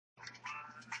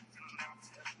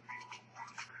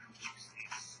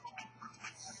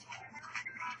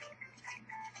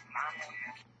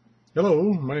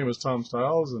Hello, my name is Tom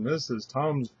Stiles, and this is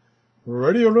Tom's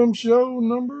Radio Room Show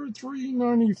number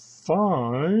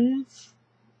 395.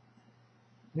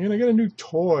 And I got a new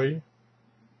toy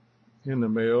in the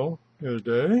mail the other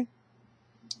day.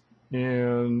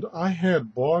 And I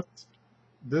had bought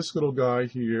this little guy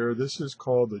here. This is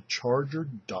called the Charger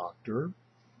Doctor.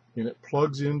 And it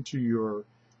plugs into your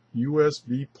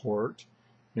USB port.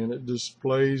 And it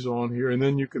displays on here. And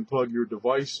then you can plug your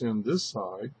device in this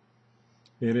side.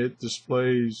 And it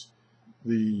displays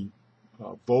the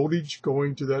voltage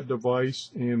going to that device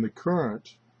and the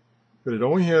current, but it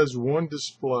only has one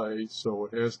display, so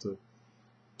it has to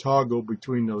toggle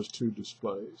between those two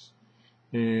displays.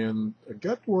 And I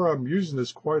got to where I'm using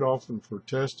this quite often for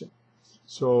testing,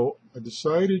 so I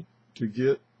decided to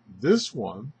get this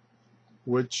one,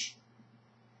 which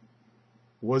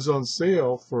was on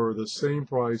sale for the same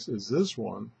price as this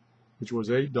one, which was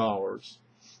 $8,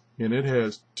 and it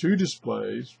has two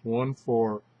displays, one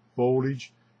for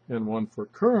voltage and one for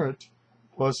current,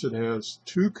 plus it has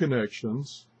two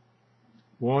connections.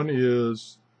 One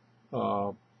is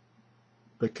the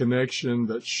connection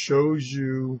that shows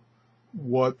you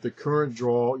what the current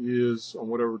draw is on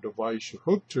whatever device you're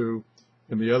hooked to,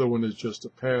 and the other one is just a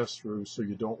pass-through so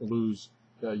you don't lose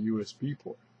that USB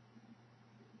port.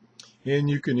 And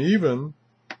you can even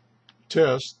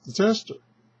test the tester.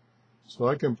 So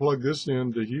I can plug this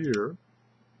into here.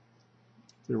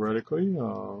 Theoretically,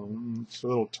 it's a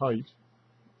little tight.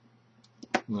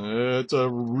 It's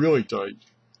really tight.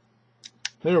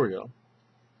 There we go.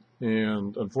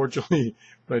 And unfortunately,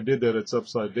 when I did that, it's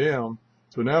upside down.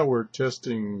 So now we're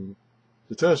testing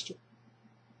the tester.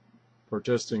 We're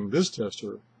testing this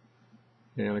tester.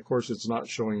 And of course, it's not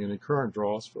showing any current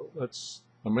draws. So that's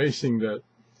amazing that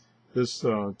this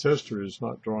tester is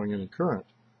not drawing any current.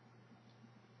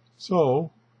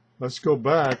 So let's go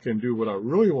back and do what I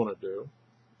really want to do.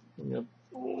 Let me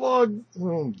plug,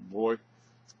 oh boy,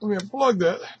 let me unplug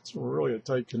that. It's really a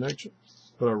tight connection.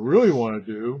 What I really want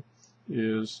to do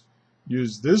is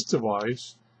use this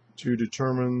device to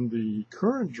determine the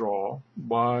current draw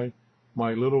by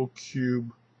my little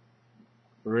cube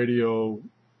radio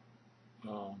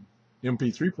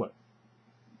MP3 player.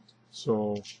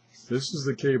 So this is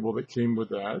the cable that came with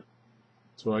that.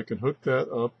 So I can hook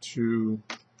that up to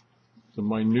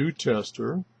my new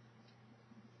tester.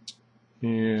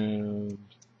 And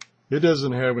it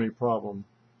doesn't have any problem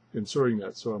inserting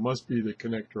that, so it must be the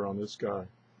connector on this guy.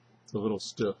 It's a little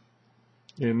stiff.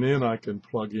 And then I can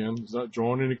plug in, it's not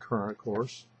drawing any current, of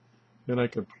course. Then I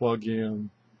can plug in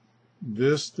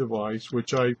this device,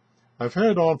 which I've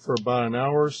had on for about an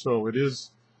hour, so it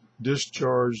is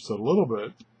discharged a little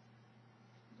bit.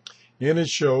 And it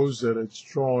shows that it's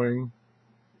drawing,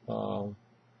 well,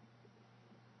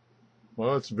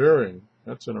 it's varying.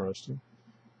 That's interesting.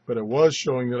 But it was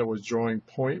showing that it was drawing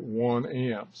 0.1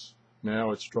 amps. Now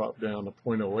it's dropped down to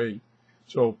 0.08.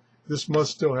 So this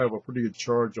must still have a pretty good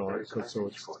charge on it.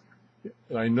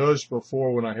 I noticed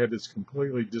before when I had this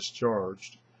completely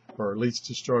discharged, or at least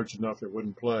discharged enough it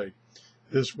wouldn't play,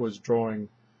 this was drawing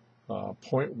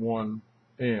 0.1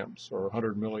 amps or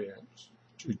 100 milliamps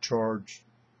to charge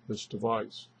this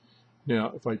device.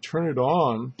 Now if I turn it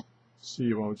on, see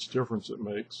how much difference it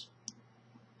makes.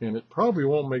 And it probably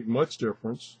won't make much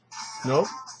difference. Nope.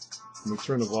 Let me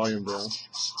turn the volume down.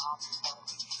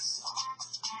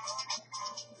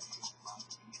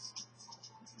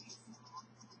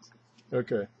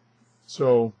 Okay.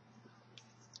 So,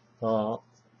 I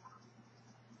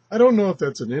don't know if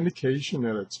that's an indication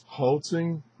that it's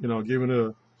pulsing, giving it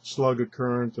a slug of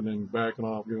current and then backing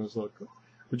off, giving it a slug of current.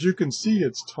 But you can see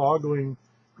it's toggling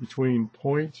between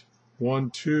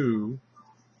 0.12,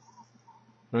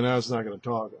 and now it's not going to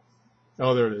toggle.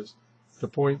 Oh, there it is, to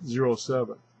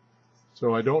 0.07.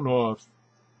 So I don't know if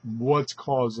what's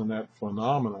causing that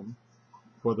phenomenon,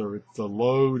 whether it's the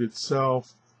load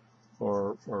itself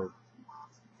or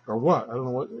what. I don't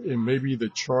know what. And maybe the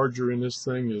charger in this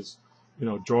thing is,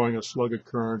 drawing a slug of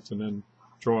current and then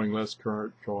drawing less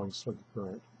current, drawing a slug of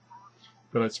current.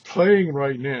 But it's playing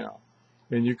right now,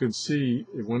 and you can see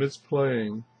when it's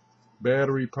playing,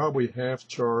 battery probably half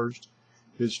charged.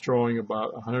 It's drawing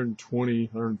about 120,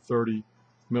 130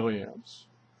 milliamps.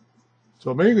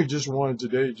 So mainly just wanted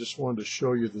to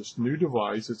show you this new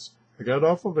device. I got it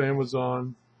off of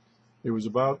Amazon. It was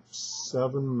about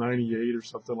 $7.98 or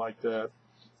something like that,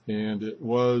 and it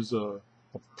was a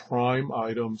Prime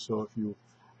item. So if you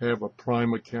have a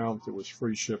Prime account, it was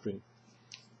free shipping.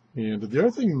 And the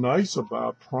other thing nice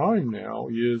about Prime now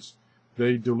is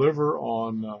they deliver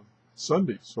on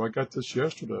Sunday. So I got this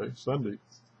yesterday, Sunday,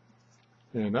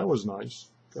 and that was nice.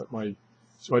 Got my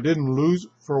So I didn't lose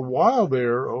for a while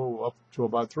there, up to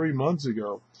about 3 months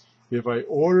ago. If I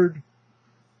ordered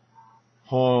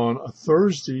on a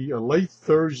Thursday, a late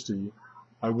Thursday,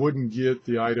 I wouldn't get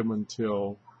the item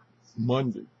until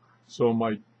Monday. So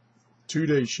my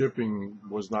 2-day shipping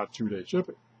was not 2-day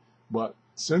shipping. But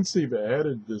since they've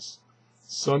added this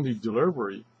Sunday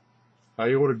delivery,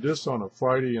 I ordered this on a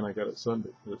Friday and I got it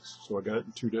Sunday. So I got it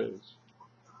in 2 days.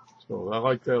 So I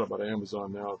like that about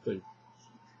Amazon now, if they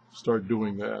start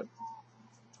doing that.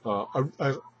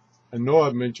 I know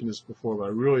I've mentioned this before, but I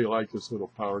really like this little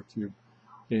power cube.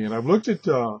 And I've looked at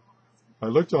I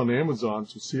looked on Amazon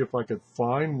to see if I could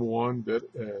find one that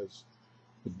has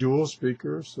a dual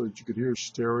speaker so that you could hear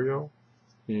stereo.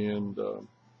 And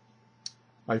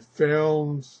I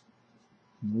found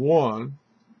one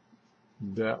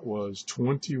that was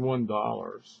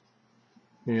 $21.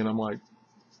 And I'm like,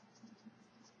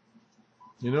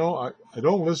 you know, I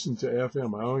don't listen to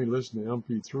FM. I only listen to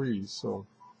MP3s. So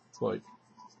it's like,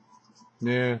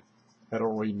 nah, I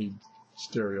don't really need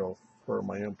stereo for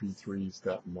my MP3s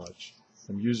that much.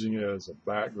 I'm using it as a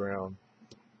background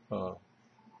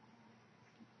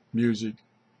music,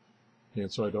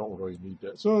 and so I don't really need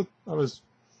that. So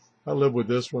I live with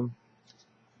this one.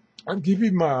 I'm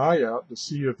keeping my eye out to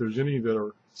see if there's any that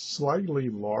are slightly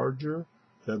larger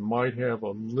that might have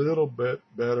a little bit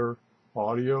better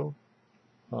audio.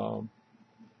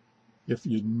 If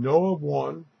you know of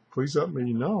one, please let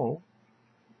me know.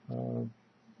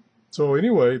 So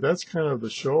anyway, that's kind of the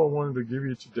show I wanted to give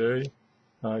you today.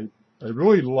 I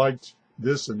really liked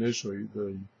this initially,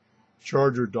 the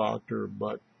charger doctor,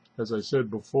 but as I said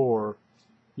before,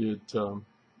 it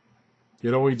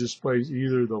only displays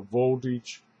either the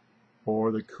voltage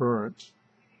or the current,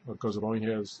 because it only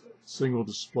has a single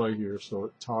display here, so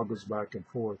it toggles back and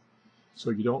forth. So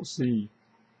you don't see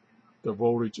the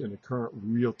voltage and the current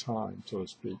real time, so to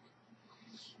speak.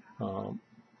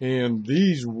 And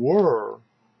these were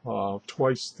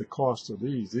twice the cost of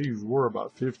these. These were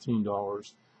about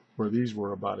 $15, where these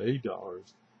were about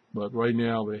 $8. But right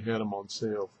now they had them on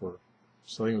sale for,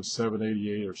 so I think it was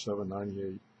 $7.88 or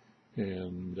 $7.98,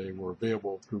 and they were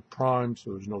available through Prime,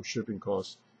 so there's no shipping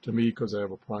costs to me because I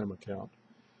have a Prime account.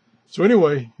 So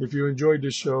anyway, if you enjoyed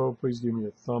this show, please give me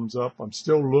a thumbs up. I'm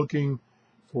still looking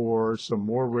for some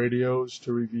more radios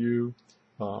to review.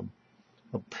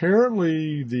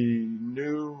 Apparently the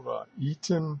new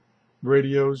Eaton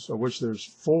radios, of which there's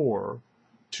 4,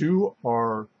 2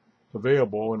 are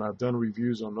available, and I've done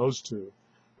reviews on those 2,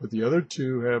 but the other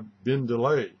 2 have been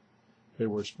delayed. They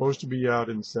were supposed to be out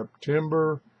in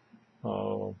September.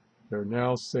 They're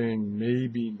now saying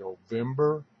maybe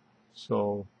November,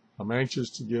 so I'm anxious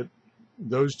to get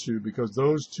those 2, because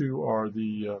those 2 are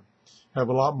have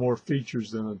a lot more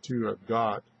features than the 2 I've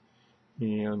got,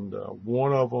 and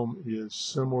one of them is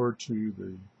similar to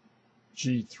the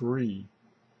G3,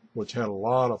 which had a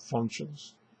lot of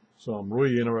functions. So I'm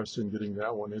really interested in getting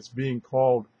that one. It's being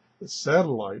called a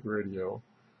satellite radio,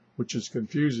 which is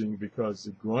confusing because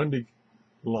the Grundig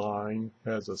line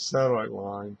has a satellite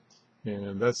line,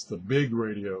 and that's the big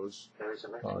radios.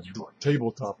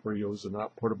 Tabletop radios are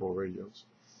not portable radios.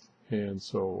 And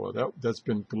so that's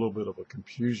been a little bit of a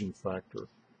confusion factor.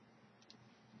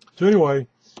 So anyway,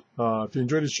 if you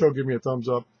enjoyed the show, give me a thumbs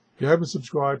up. If you haven't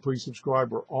subscribed, please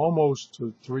subscribe. We're almost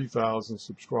to 3,000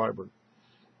 subscribers.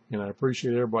 And I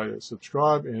appreciate everybody that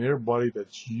subscribed and everybody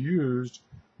that's used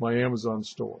my Amazon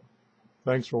store.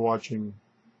 Thanks for watching.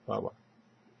 Bye-bye.